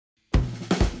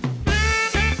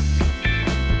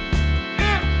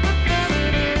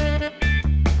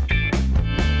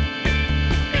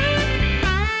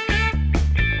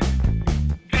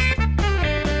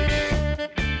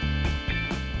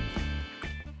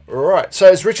Right, so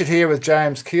it's Richard here with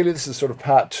James Kiely. This is sort of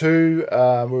part two.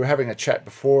 We were having a chat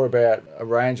before about a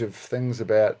range of things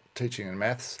about teaching and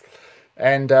maths,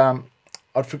 and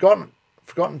we'd forgotten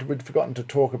to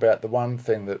talk about the one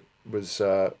thing that was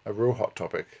a real hot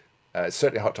topic. It's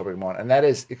certainly a hot topic of mine, and that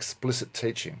is explicit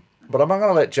teaching. But I'm going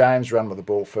to let James run with the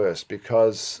ball first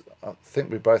because I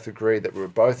think we both agree that we were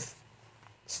both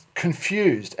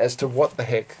confused as to what the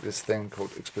heck this thing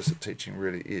called explicit teaching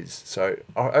really is. So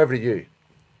over to you.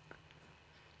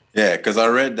 Yeah, because I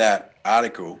read that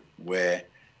article where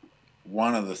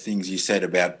one of the things you said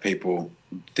about people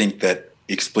think that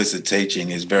explicit teaching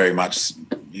is very much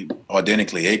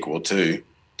identically equal to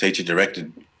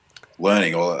teacher-directed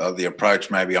learning, or the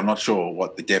approach maybe. I'm not sure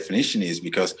what the definition is,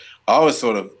 because I was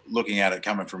sort of looking at it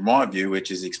coming from my view, which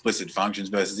is explicit functions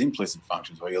versus implicit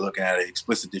functions, where you're looking at it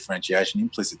explicit differentiation,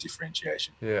 implicit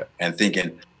differentiation, and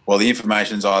thinking, well, the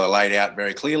information's either laid out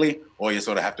very clearly or you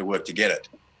sort of have to work to get it.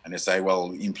 And they say,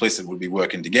 well, implicit would be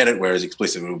working to get it, whereas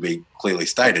explicit would be clearly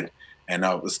stated. And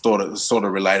I was thought it was sort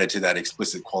of related to that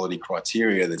explicit quality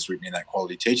criteria that's written in that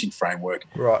quality teaching framework,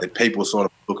 that people sort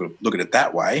of look at it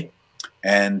that way,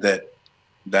 and that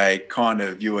they kind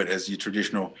of view it as your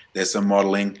traditional, there's some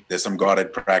modelling, there's some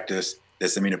guided practice,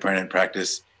 there's some independent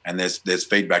practice, and there's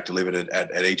feedback delivered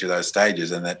at each of those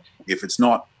stages. And that if it's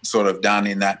not sort of done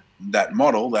in that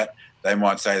model, that they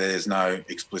might say that there's no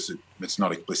explicit, it's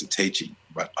not explicit teaching.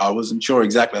 But I wasn't sure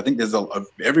exactly. I think there's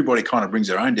everybody kind of brings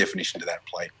their own definition to that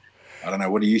plate. I don't know.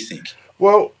 What do you think?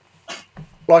 Well,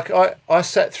 like I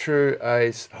sat through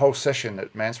a whole session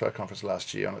at Mansfield Conference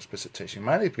last year on explicit teaching,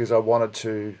 mainly because I wanted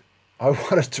to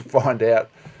find out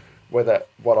whether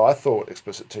what I thought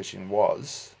explicit teaching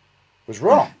was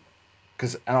wrong.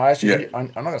 And I actually,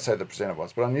 I'm not going to say the presenter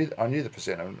was, but I knew the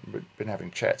presenter, and we'd been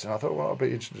having chats, and I thought, well, I'll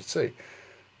be interested to see.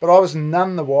 But I was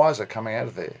none the wiser coming out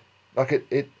of there. Like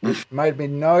it made me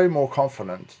no more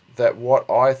confident that what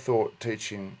I thought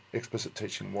explicit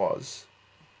teaching was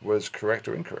correct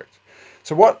or incorrect.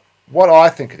 So what I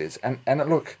think it is, and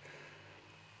look,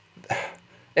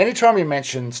 anytime you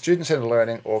mention student-centered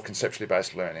learning or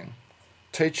conceptually-based learning,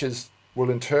 teachers will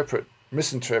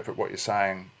misinterpret what you're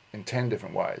saying in 10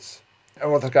 different ways. And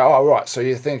they'll go, oh, right, so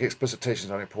you think explicit teaching is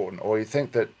not important, or you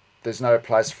think that there's no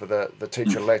place for the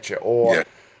teacher lecture, or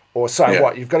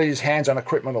what, you've got to use hands-on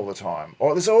equipment all the time,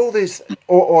 or there's all these,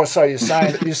 or so you're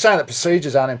saying that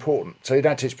procedures aren't important, so you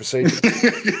don't teach procedures.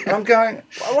 And I'm going,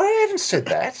 well, I haven't said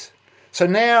that. So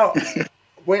now I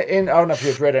don't know if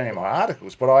you've read any of my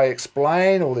articles, but I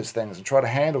explain all these things and try to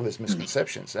handle these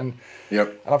misconceptions. And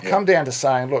I've come down to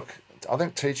saying, look, I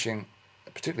think teaching,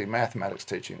 particularly mathematics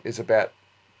teaching, is about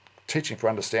teaching for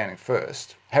understanding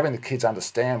first, having the kids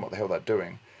understand what the hell they're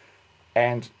doing,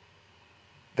 and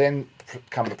then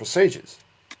come the procedures.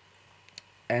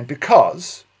 And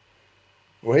because,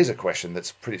 well, here's a question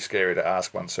that's pretty scary to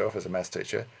ask oneself as a maths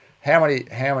teacher: how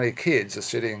many kids are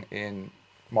sitting in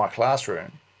my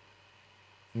classroom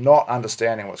not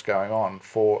understanding what's going on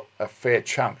for a fair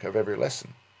chunk of every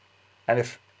lesson? And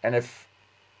if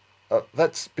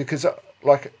that's because,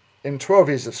 like, in 12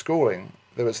 years of schooling,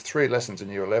 there was 3 lessons in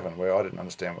year 11 where I didn't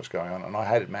understand what's going on, and I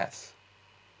hated maths.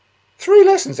 3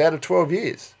 lessons out of 12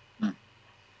 years.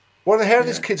 How do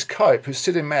these kids cope who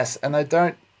sit in maths and they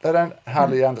don't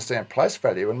hardly understand place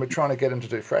value, and we're trying to get them to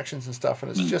do fractions and stuff,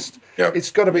 and it's just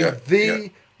it's got to be the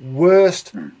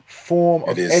worst form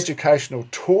of educational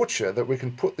torture that we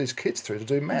can put these kids through to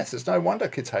do maths. It's no wonder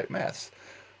kids hate maths.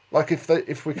 Like,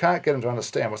 if we can't get them to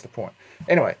understand, what's the point?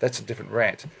 Anyway, that's a different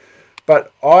rant.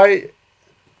 But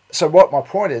so what my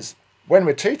point is, when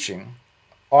we're teaching,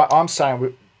 I'm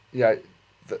saying the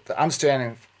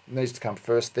understanding needs to come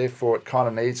first. Therefore, it kind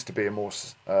of needs to be a more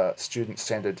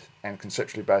student-centered and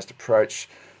conceptually based approach.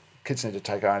 Kids need to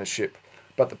take ownership,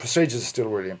 but the procedures are still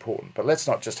really important. But let's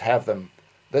not just have them.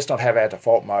 Let's not have our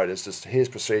default mode as just, here's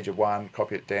procedure 1,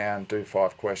 copy it down, do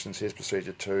 5 questions. Here's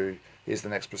procedure 2. Here's the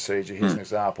next procedure. Here's an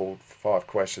example, 5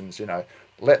 questions.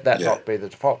 Let that not be the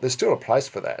default. There's still a place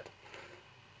for that.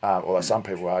 Although some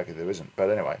people argue there isn't.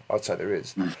 But anyway, I'd say there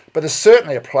is. But there's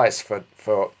certainly a place for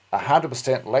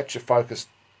 100% lecture-focused,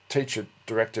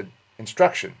 teacher-directed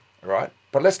instruction, right?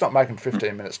 But let's not make them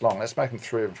 15 minutes long. Let's make them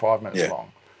 3 and 5 minutes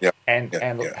long, and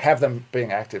have them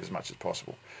being active as much as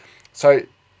possible. So,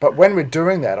 but when we're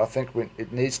doing that, I think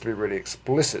it needs to be really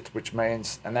explicit, which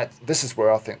means, and this is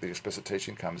where I think the explicit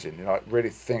teaching comes in.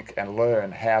 Really think and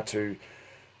learn how to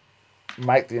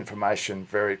make the information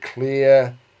very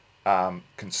clear,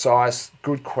 concise,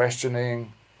 good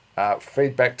questioning,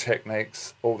 feedback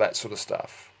techniques, all that sort of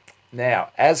stuff.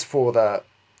 Now, as for the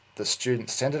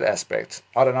student-centered aspect,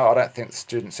 I don't know. I don't think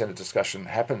student-centered discussion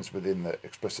happens within the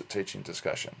explicit teaching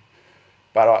discussion.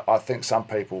 But I think some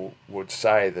people would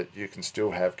say that you can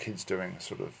still have kids doing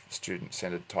sort of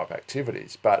student-centered type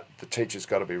activities, but the teacher's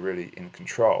got to be really in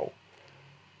control.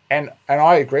 And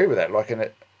I agree with that. Like,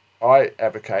 I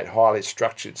advocate highly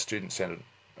structured student-centered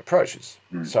approaches.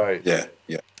 So yeah.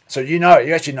 So you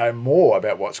actually know more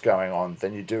about what's going on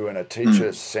than you do in a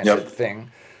teacher-centered thing,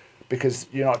 because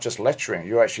you're not just lecturing.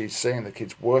 You're actually seeing the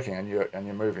kids working, and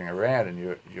you're moving around, and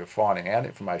you're finding out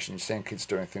information. You're seeing kids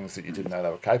doing things that you didn't know they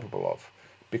were capable of,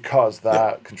 because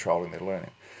they're controlling their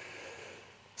learning.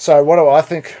 So what do I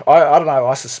think? I don't know.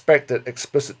 I suspect that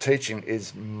explicit teaching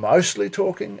is mostly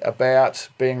talking about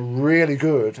being really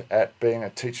good at being a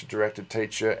teacher-directed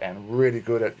teacher, and really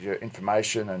good at your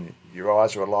information, and your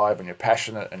eyes are alive, and you're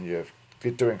passionate, and you're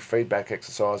doing feedback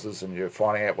exercises, and you're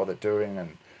finding out what they're doing,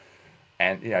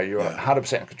 and you're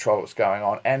 100% in control of what's going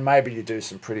on, and maybe you do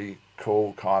some pretty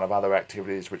cool kind of other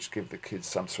activities which give the kids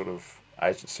some sort of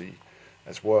agency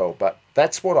as well. But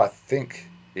that's what I think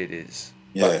it is.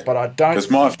 Yeah. But I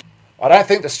don't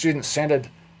think the student-centered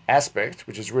aspect,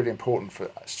 which is really important for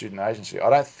student agency, I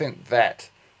don't think that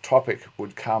topic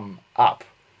would come up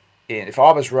if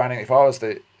I was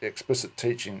the explicit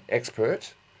teaching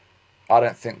expert. I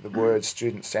don't think the word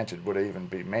student-centered would even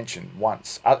be mentioned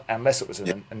once, unless it was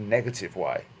in a negative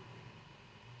way.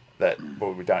 That,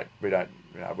 well, we don't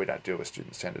deal with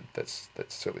student-centered. That's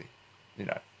silly,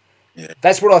 Yeah.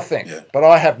 That's what I think. Yeah. But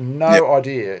I have no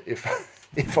idea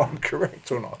if I'm correct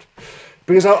or not,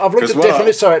 because I've looked at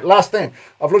definitions. Sorry, last thing,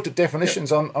 I've looked at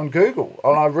definitions on Google,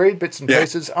 and I read bits and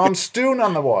pieces. I'm still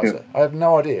none the wiser. I have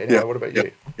no idea. Anyway, what about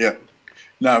you? Yeah.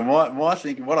 No, my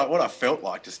thinking, what I felt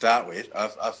like to start with,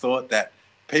 I thought that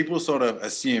people sort of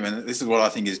assume, and this is what I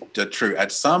think is true,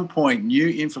 at some point new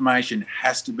information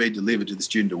has to be delivered to the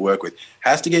student to work with,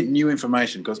 has to get new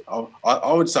information, because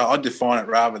I would say I'd define it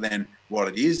rather than what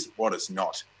it is, what it's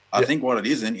not. I think what it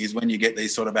isn't is when you get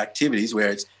these sort of activities where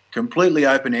it's completely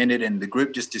open-ended and the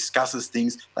group just discusses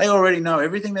things. They already know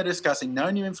everything they're discussing. No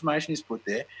new information is put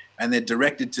there, and they're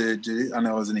directed to do. I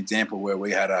know it was an example where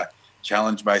we had a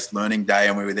challenge-based learning day,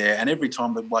 and we were there, and every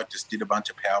time the bloke just did a bunch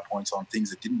of PowerPoints on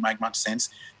things that didn't make much sense.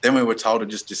 Then we were told to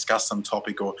just discuss some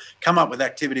topic or come up with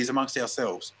activities amongst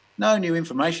ourselves. No new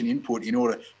information input in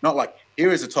order, not like,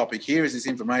 here is a topic, here is this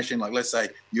information. Like, let's say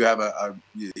you have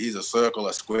here's a circle,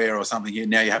 a square or something here.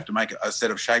 Now you have to make a set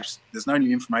of shapes. There's no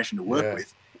new information to work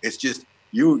with. It's just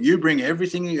you bring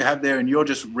everything you have there, and you're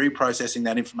just reprocessing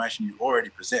that information you already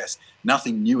possess.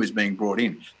 Nothing new is being brought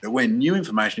in. But when new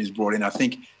information is brought in, I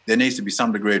think there needs to be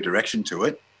some degree of direction to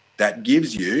it that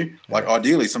gives you, like,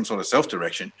 ideally some sort of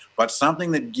self-direction, but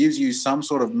something that gives you some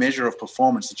sort of measure of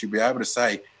performance that you'll be able to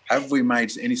say, have we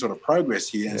made any sort of progress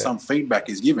here? And some feedback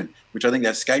is given, which I think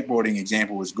that skateboarding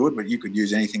example was good, but you could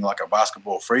use anything like a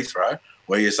basketball free throw,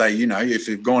 where you say, if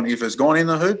it's gone in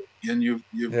the hoop, then you've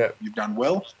done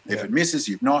well. If it misses,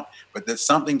 you've not. But there's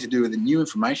something to do with the new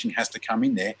information has to come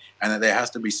in there, and that there has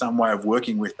to be some way of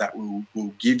working with that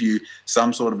will give you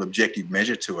some sort of objective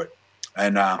measure to it.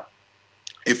 And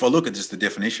if I look at just the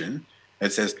definition,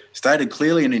 it says stated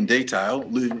clearly and in detail,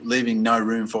 leaving no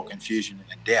room for confusion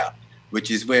and doubt, which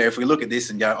is where, if we look at this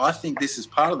and go, I think this is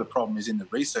part of the problem is in the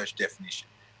research definition,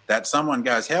 that someone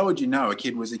goes, how would you know a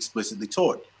kid was explicitly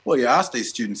taught? Well, you ask these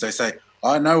students, they say,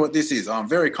 I know what this is. I'm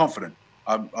very confident.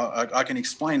 I can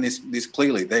explain this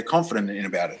clearly. They're confident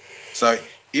about it. So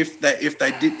if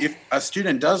a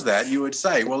student does that, you would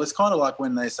say, well, it's kind of like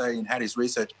when they say in Hattie's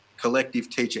research, collective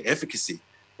teacher efficacy,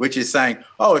 which is saying,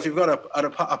 if you've got an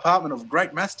apartment of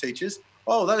great maths teachers,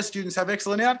 those students have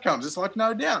excellent outcomes. It's like,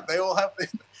 no doubt, they all have.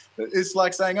 It's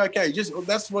like saying, okay,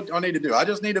 that's what I need to do. I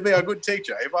just need to be a good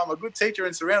teacher. If I'm a good teacher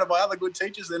and surrounded by other good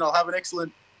teachers, then I'll have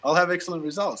excellent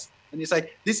results. And you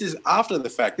say, this is after the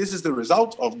fact. This is the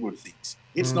result of good things.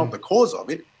 It's not the cause of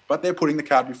it, but they're putting the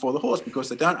cart before the horse because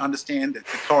they don't understand the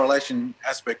correlation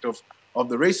aspect of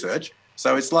the research.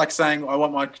 So it's like saying, I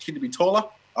want my kid to be taller,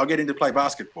 I'll get him to play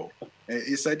basketball.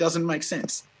 So it doesn't make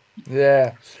sense.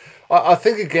 Yeah. I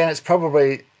think, again, it's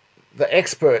probably the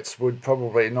experts would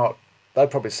probably not,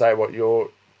 they'd probably say what you're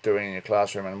doing in your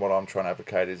classroom, and what I'm trying to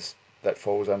advocate is that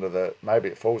falls under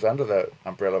the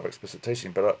umbrella of explicit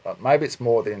teaching, but maybe it's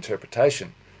more the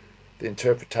interpretation.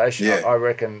 I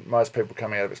reckon most people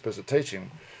coming out of explicit teaching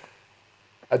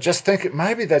are just thinking,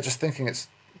 maybe they're just thinking it's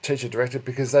teacher directed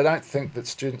because they don't think that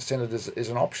student centered is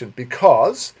an option,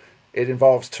 because it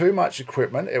involves too much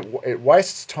equipment, it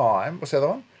wastes time. What's the other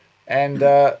one? And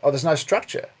there's no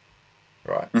structure,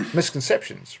 right?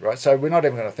 Misconceptions, right? So we're not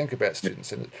even going to think about student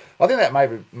centered. I think that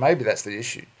maybe that's the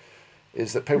issue,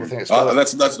 is that people think it's got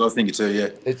that's what I was thinking too. Yeah,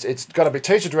 it's got to be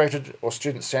teacher directed or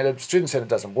student centered. Student centered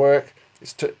doesn't work.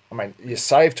 I mean, you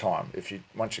save time if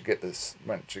once you get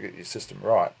your system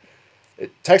right.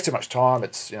 It takes too much time.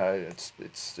 It's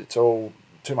it's all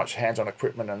too much hands-on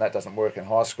equipment, and that doesn't work in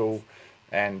high school.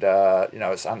 And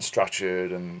it's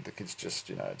unstructured, and the kids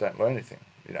just don't learn anything.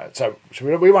 So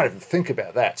we won't even think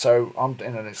about that. So I'm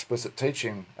in an explicit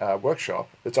teaching workshop.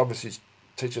 It's obviously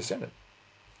teacher-centered.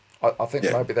 I think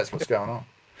maybe that's what's going on.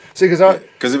 See, because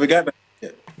if we go back,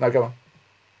 no, go on.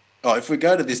 Oh, if we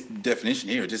go to this definition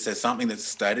here, it just says something that's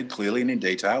stated clearly and in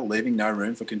detail, leaving no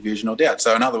room for confusion or doubt.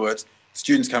 So in other words,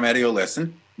 students come out of your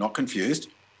lesson not confused,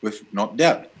 with not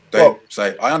doubt. They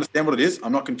say, I understand what it is,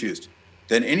 I'm not confused.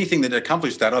 Then anything that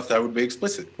accomplished that, I thought would be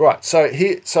explicit. Right. So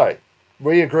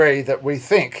we agree that we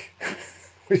think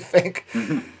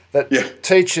that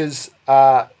teachers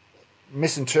are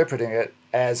misinterpreting it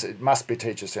as it must be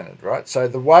teacher-centered, right? So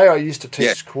the way I used to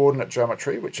teach coordinate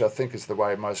geometry, which I think is the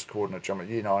way most coordinate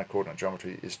geometry, Year 9 coordinate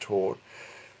geometry is taught,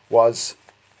 was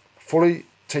fully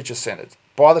teacher-centered.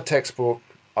 By the textbook,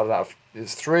 I don't know,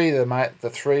 there's the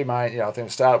three main, I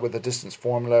think start with the distance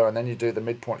formula, and then you do the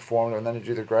midpoint formula, and then you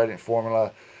do the gradient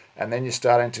formula, and then you're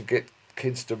starting to get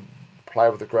kids to play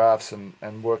with the graphs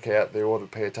and work out the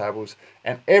ordered pair tables.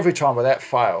 And every time without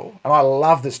fail, and I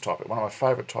love this topic, one of my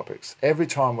favourite topics, every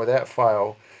time without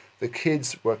fail, the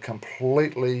kids were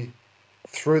completely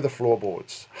through the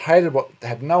floorboards, had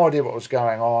no idea what was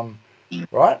going on,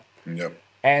 right? Yep.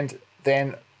 And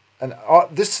then I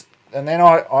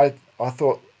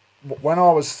thought, when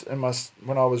I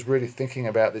was really thinking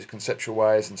about these conceptual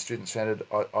ways and student-centered,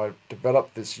 I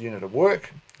developed this unit of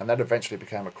work, and that eventually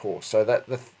became a course. So that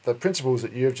the principles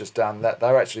that you've just done, that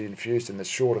they're actually infused in this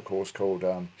shorter course called,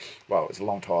 it's a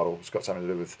long title. It's got something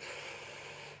to do with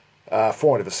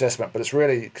formative assessment, but it's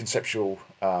really conceptual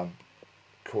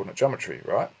coordinate geometry,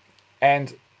 right?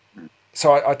 And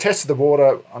so I tested the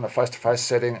water on a face-to-face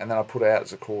setting, and then I put it out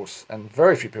as a course, and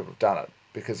very few people have done it,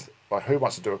 because who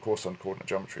wants to do a course on coordinate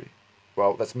geometry?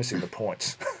 Well, that's missing the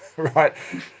point, right?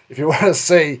 If you want to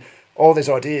see all these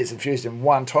ideas infused in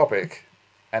one topic,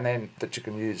 and then you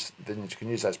can use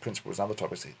those principles in other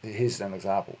topics. Here's an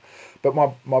example. But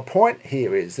my point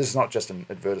here is, this is not just an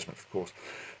advertisement for the course.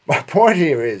 My point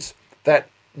here is that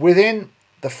within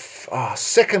the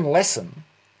second lesson,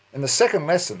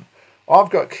 I've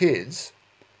got kids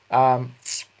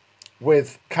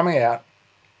with coming out,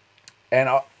 and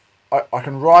I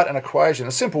can write an equation,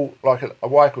 a simple, like a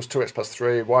y equals 2x plus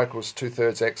 3, y equals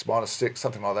 2/3 x minus 6,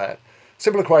 something like that.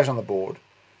 Simple equation on the board.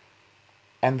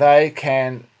 And they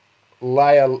can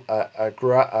lay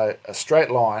a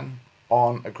straight line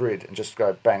on a grid and just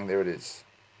go, bang, there it is,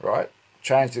 right?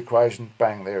 Change the equation,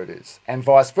 bang, there it is. And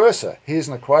vice versa. Here's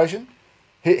an equation.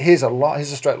 Here's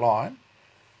a straight line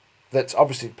that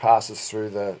obviously passes through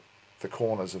the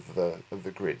corners of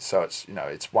the grid. So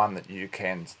it's one that you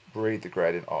can read the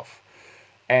gradient off.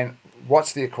 And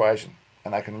what's the equation?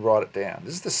 And they can write it down.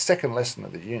 This is the second lesson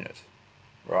of the unit,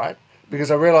 right?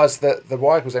 Because I realised that the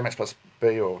y equals mx plus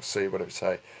b or c, whatever you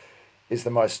say, is the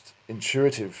most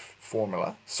intuitive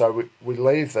formula. So we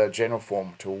leave the general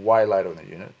form till way later in the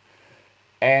unit.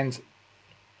 And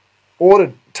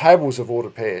tables of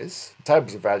ordered pairs,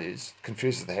 tables of values,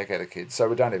 confuses the heck out of kids, so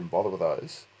we don't even bother with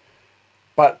those.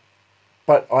 But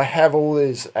I have all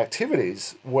these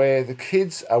activities where the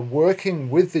kids are working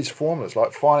with these formulas,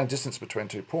 like finding distance between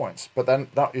 2 points, but they're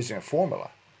not using a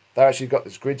formula. They actually got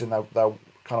these grids, and they're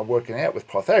kind of working out with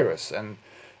Pythagoras, and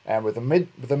with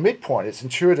the midpoint, it's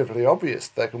intuitively obvious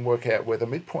they can work out where the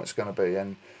midpoint's going to be,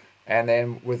 and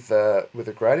then with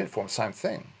the gradient form, same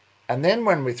thing. And then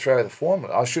when we throw the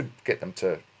formula, I should get them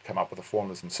to come up with the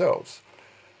formulas themselves.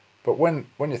 But when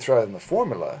you throw them the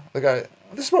formula, they go,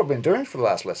 "This is what we've been doing for the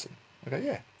last lesson." I go,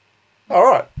 "Yeah, all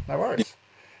right, no worries."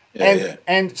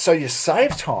 And so you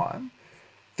save time.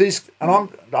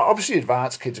 Obviously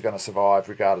advanced kids are going to survive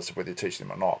regardless of whether you teach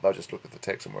them or not. They'll just look at the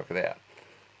text and work it out.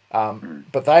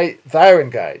 But they're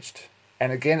engaged.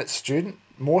 And again, it's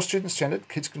more student-centered.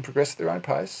 Kids can progress at their own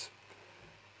pace.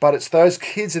 But it's those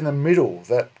kids in the middle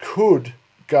that could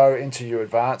go into your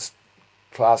advanced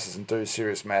classes and do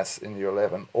serious maths in year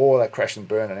 11, or they crash and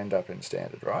burn and end up in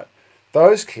standard, right?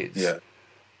 Those kids,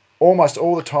 almost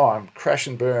all the time, crash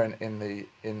and burn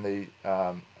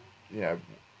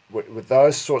with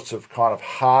those sorts of kind of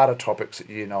harder topics at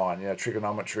year 9,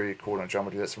 trigonometry, coordinate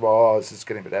geometry. This is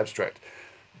getting a bit abstract.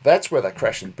 That's where they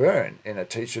crash and burn in a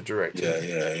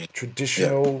teacher-directed,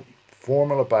 traditional,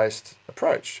 formula-based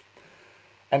approach.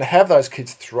 And to have those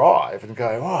kids thrive and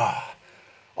go,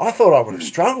 I thought I would have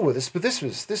struggled with this, but this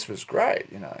was great,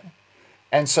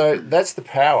 And so that's the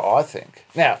power, I think.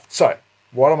 Now,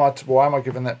 why am I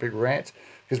giving that big rant?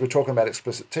 Because we're talking about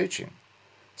explicit teaching.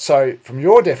 So from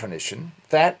your definition,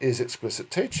 that is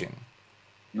explicit teaching.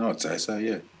 No, I'd say so.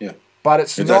 Yeah, yeah. But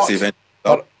it's If not. that's the event.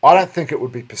 But I don't think it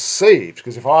would be perceived,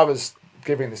 because if I was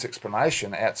giving this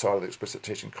explanation outside of the explicit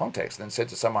teaching context, and then said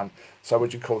to someone, "So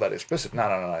would you call that explicit?"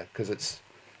 No, because it's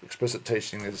explicit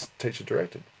teaching is teacher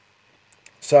directed.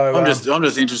 So I'm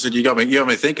just interested. You got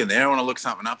me thinking there. I want to look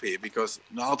something up here, because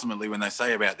ultimately, when they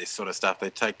say about this sort of stuff,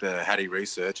 they take the Hattie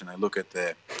research and they look at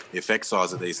the effect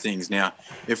size of these things. Now,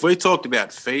 if we talked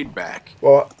about feedback,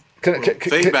 well,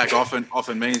 feedback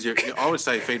often means I would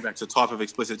say feedback's a type of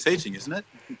explicit teaching, isn't it?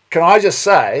 Can I just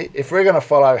say, if we're going to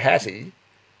follow Hattie,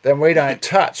 then we don't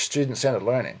touch student-centered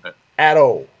learning at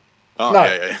all. Oh, no,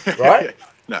 yeah. right?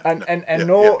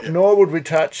 No, nor would we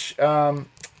touch,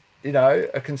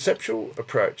 a conceptual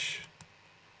approach.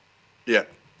 Yeah.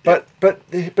 But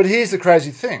here's the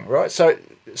crazy thing, right? So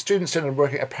student-centered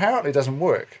working apparently doesn't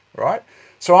work, right?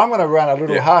 So I'm going to run a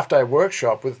little half-day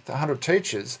workshop with 100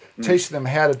 teachers, teaching them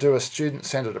how to do a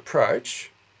student-centered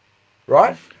approach,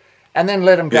 right? And then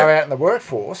let them go out in the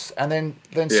workforce and then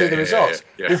see the results.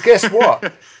 Well, guess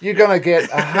what? You're going to get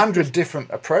 100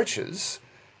 different approaches,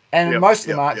 and most of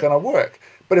them aren't going to work.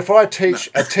 But if I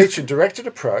teach a teacher-directed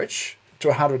approach to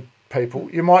 100 people,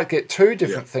 you might get 2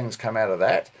 different things come out of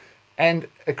that. And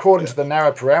according to the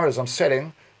narrow parameters I'm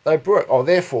setting, they work. Oh,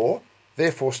 therefore,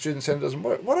 student-centered doesn't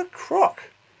work. What a crock.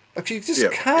 Like, you just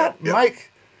can't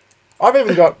make... I've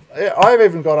even got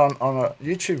on a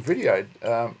YouTube video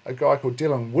a guy called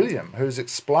Dylan William who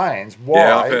explains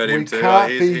why we can't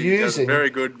be using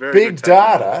big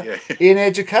data in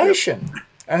education.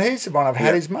 And he's one of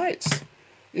Hattie's mates.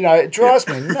 It drives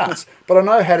me nuts. But I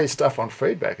know Hattie's stuff on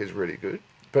feedback is really good.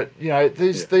 But,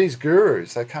 these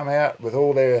gurus, they come out with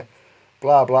all their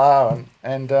blah, blah,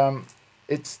 and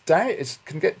it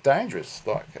can get dangerous.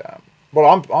 Like,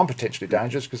 I'm potentially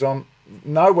dangerous, because I'm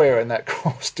nowhere in that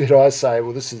course did I say,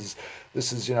 well, this is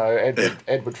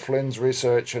Edward Flynn's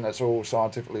research and it's all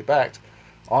scientifically backed.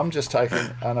 I'm just taking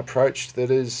an approach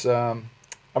that is,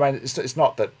 it's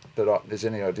not that there's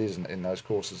any ideas in those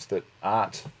courses that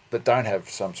don't have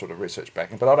some sort of research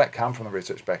backing, but I don't come from the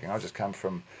research backing. I just come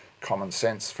from common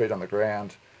sense, feet on the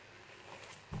ground.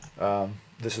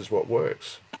 This is what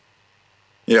works.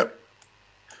 Yep.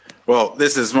 Well,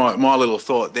 this is my little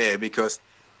thought there, because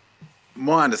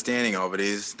my understanding of it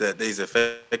is that these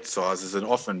effect sizes are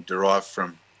often derived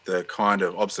from the kind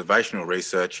of observational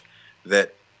research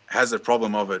that has a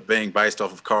problem of it being based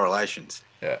off of correlations.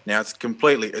 Yeah. Now, it's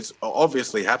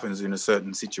obviously happens in a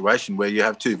certain situation where you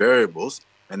have 2 variables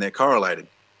and they're correlated.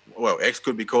 Well, X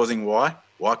could be causing Y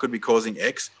could be causing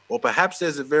X, or perhaps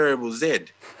there's a variable Z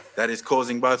that is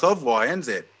causing both of Y and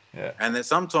Z. Yeah. And that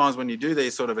sometimes when you do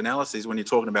these sort of analyses, when you're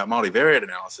talking about multivariate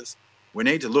analysis, we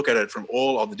need to look at it from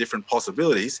all of the different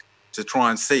possibilities to try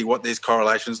and see what these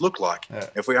correlations look like. Yeah.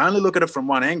 If we only look at it from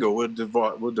one angle,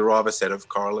 we'll derive a set of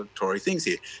correlatory things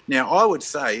here. Now, I would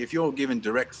say if you're giving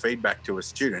direct feedback to a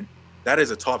student, that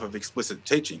is a type of explicit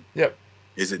teaching. Yep.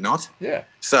 Is it not? Yeah.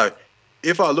 So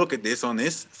if I look at this on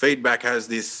this, feedback has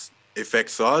this effect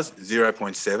size,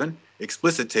 0.7.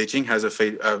 Explicit teaching has a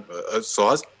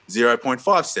size,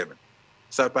 0.57.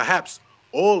 So perhaps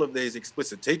all of these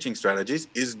explicit teaching strategies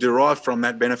is derived from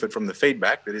that benefit from the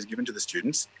feedback that is given to the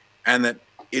students, and that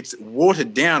it's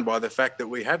watered down by the fact that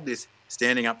we have this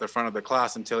standing up the front of the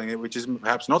class and telling it, which is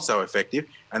perhaps not so effective,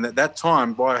 and at that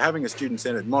time, by having a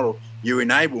student-centered model, you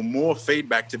enable more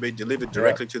feedback to be delivered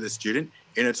directly to the student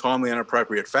in a timely and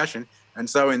appropriate fashion. And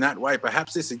so in that way,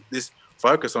 perhaps this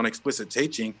focus on explicit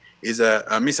teaching is a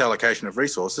misallocation of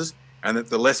resources, and that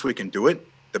the less we can do it,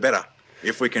 the better.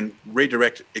 If we can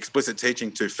redirect explicit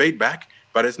teaching to feedback,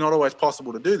 but it's not always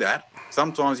possible to do that.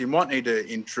 Sometimes you might need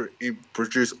to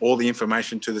produce all the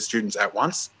information to the students at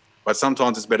once, but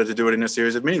sometimes it's better to do it in a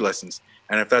series of mini lessons.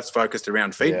 And if that's focused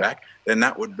around feedback, then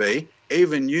that would be,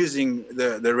 even using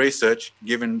the research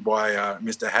given by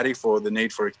Mr. Hattie for the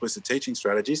need for explicit teaching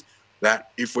strategies,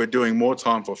 that if we're doing more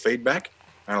time for feedback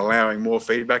and allowing more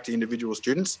feedback to individual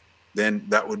students, then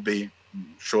that would be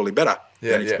surely better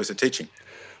than explicit teaching.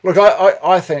 Look,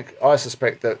 I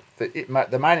suspect that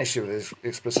the main issue with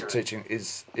explicit teaching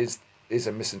is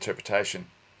a misinterpretation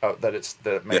that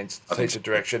it means teacher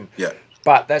direction. Yeah.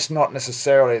 But that's not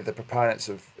necessarily the proponents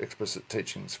of explicit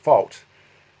teaching's fault.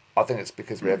 I think it's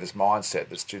because we have this mindset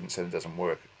that student-centered doesn't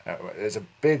work. There's a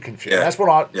big confusion. Yeah. That's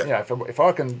what if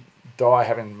I can die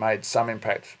having made some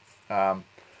impact,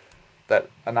 that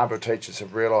a number of teachers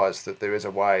have realised that there is a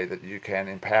way that you can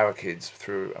empower kids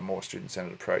through a more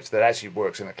student-centered approach that actually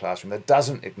works in the classroom, that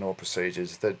doesn't ignore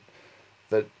procedures, that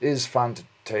is fun to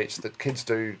teach, that kids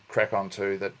do crack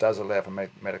onto, that does allow for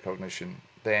metacognition,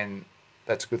 then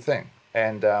that's a good thing.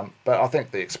 But I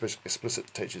think the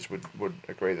explicit teachers would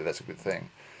agree that that's a good thing.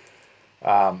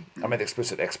 I mean, the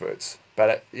explicit experts,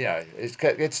 but it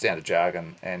gets down to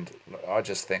jargon, and I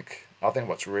think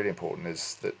what's really important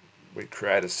is that we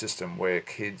create a system where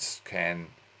kids can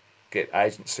get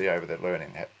agency over their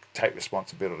learning, take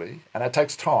responsibility, and it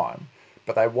takes time,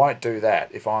 but they won't do that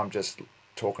if I'm just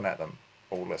talking at them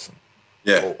all lesson.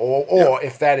 Yeah. Or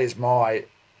if that is my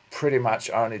pretty much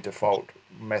only default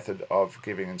method of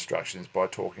giving instructions by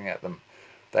talking at them,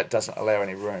 that doesn't allow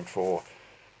any room for,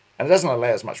 and it doesn't allow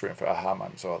as much room for aha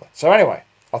moments either. So anyway,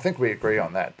 I think we agree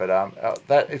on that. But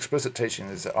that explicit teaching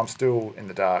is, I'm still in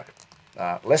the dark.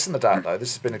 Less in the dark though.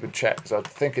 This has been a good chat because I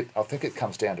think it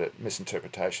comes down to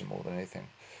misinterpretation more than anything.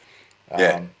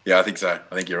 Yeah, I think so.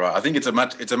 I think you're right. I think it's a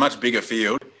much bigger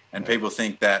field, and people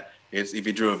think that if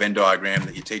you drew a Venn diagram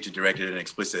that your teacher directed and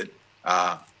explicit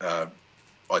are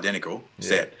identical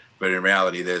set, but in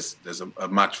reality, there's a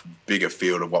much bigger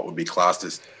field of what would be classed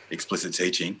as explicit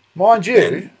teaching. Mind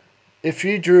you, if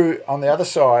you drew on the other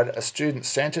side a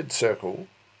student-centered circle,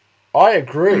 I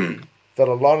agree that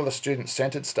a lot of the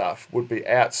student-centered stuff would be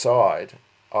outside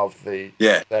of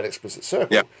that explicit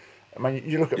circle. Yeah. I mean,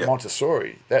 you look at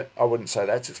Montessori. That I wouldn't say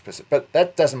that's explicit, but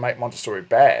that doesn't make Montessori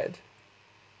bad,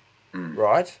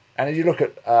 right? And you look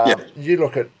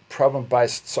at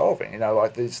problem-based solving.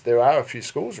 Like there are a few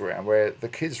schools around where the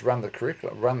kids run the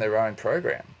curriculum, run their own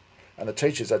program, and the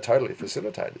teachers are totally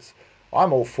facilitators.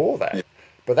 I'm all for that,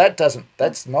 but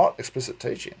that's not explicit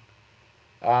teaching.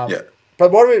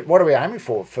 But what are we aiming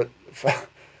for?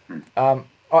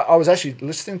 I was actually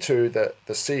listening to the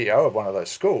CEO of one of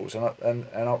those schools, and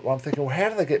I'm thinking, well, how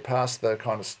do they get past the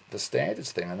kind of the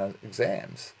standards thing and the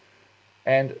exams?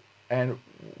 And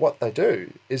what they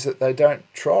do is that they don't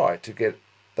try to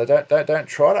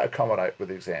accommodate with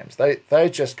the exams. They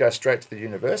just go straight to the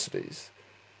universities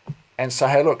and say,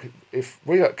 hey, look, if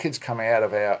we got kids coming out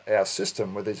of our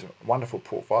system with these wonderful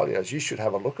portfolios, you should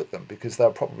have a look at them because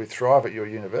they'll probably thrive at your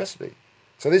university.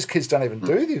 So these kids don't even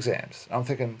do the exams. I'm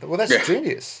thinking, well, that's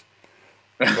genius,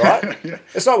 right?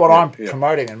 It's not what I'm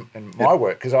promoting in my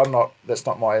work because that's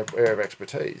not my area of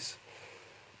expertise.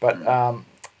 But,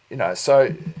 so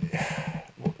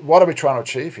what are we trying to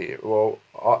achieve here? Well,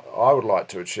 I would like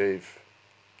to achieve,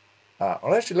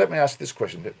 actually, let me ask this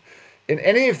question. In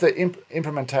any of the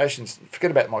implementations,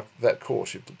 forget about that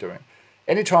course you're doing,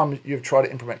 anytime you've tried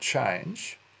to implement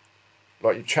change,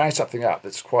 like you change something up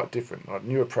that's quite different, like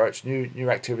new approach,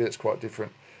 new activity that's quite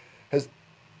different.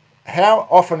 How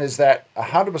often is that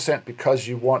 100% because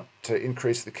you want to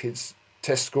increase the kids'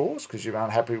 test scores because you're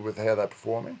unhappy with how they're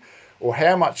performing? Or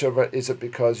how much of it is it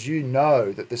because you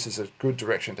know that this is a good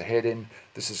direction to head in,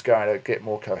 this is going to get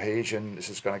more cohesion, this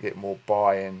is going to get more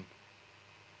buy-in?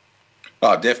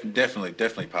 Oh,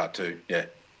 definitely part two. Yeah.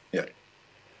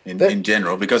 In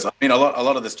general, because I mean, a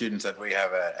lot of the students that we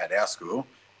have at our school,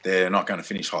 they're not going to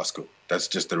finish high school. That's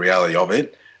just the reality of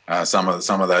it. Some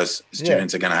of those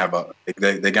students are going to have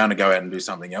they're going to go out and do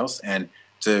something else, and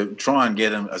to try and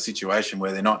get them a situation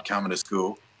where they're not coming to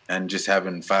school and just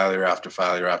having failure after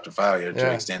failure after failure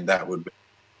to extend that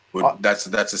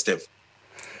that's a step.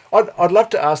 I'd love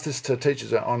to ask this to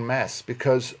teachers en masse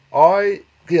because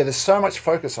there's so much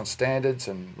focus on standards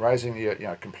and raising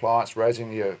your compliance,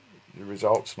 raising your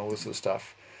results and all this sort of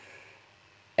stuff,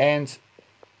 and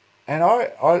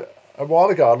I a while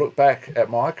ago I looked back at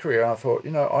my career and I thought,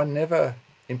 I never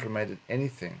implemented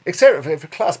anything except if a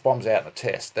class bombs out in a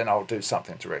test, then I'll do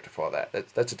something to rectify that.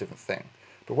 That's a different thing.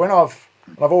 But when I've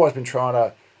always been trying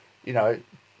to,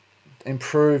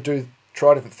 improve,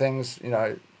 try different things,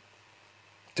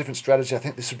 different strategy. I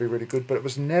think this would be really good, but it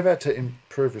was never to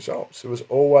improve results. It was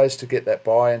always to get that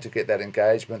buy-in, to get that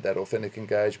engagement, that authentic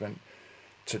engagement,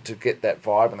 to get that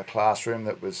vibe in the classroom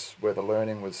that was where the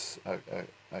learning was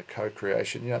a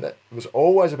co-creation. That it was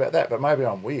always about that. But maybe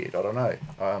I'm weird. I don't know.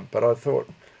 But I thought,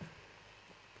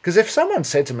 because if someone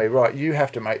said to me, right, you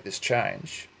have to make this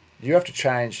change, you have to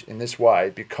change in this way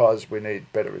because we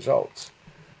need better results,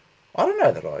 I don't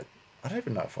know that I don't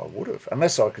even know if I would have,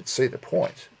 unless I could see the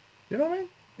point. You know what I mean?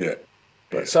 Yeah.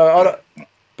 But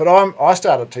I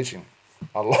started teaching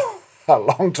a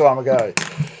long time ago.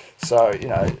 So,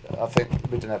 I think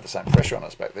we didn't have the same pressure on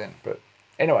us back then. But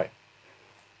anyway,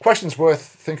 questions worth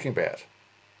thinking about.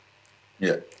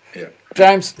 Yeah.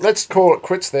 James, let's call it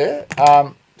quits there.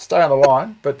 Stay on the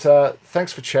line, but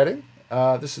thanks for chatting.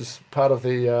 This is part of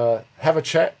the Have a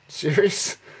Chat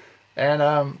series,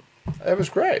 and it was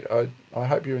great. I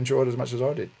hope you enjoyed it as much as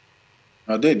I did.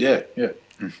 I did, yeah.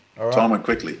 All right. Time went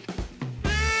quickly.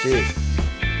 Cheers.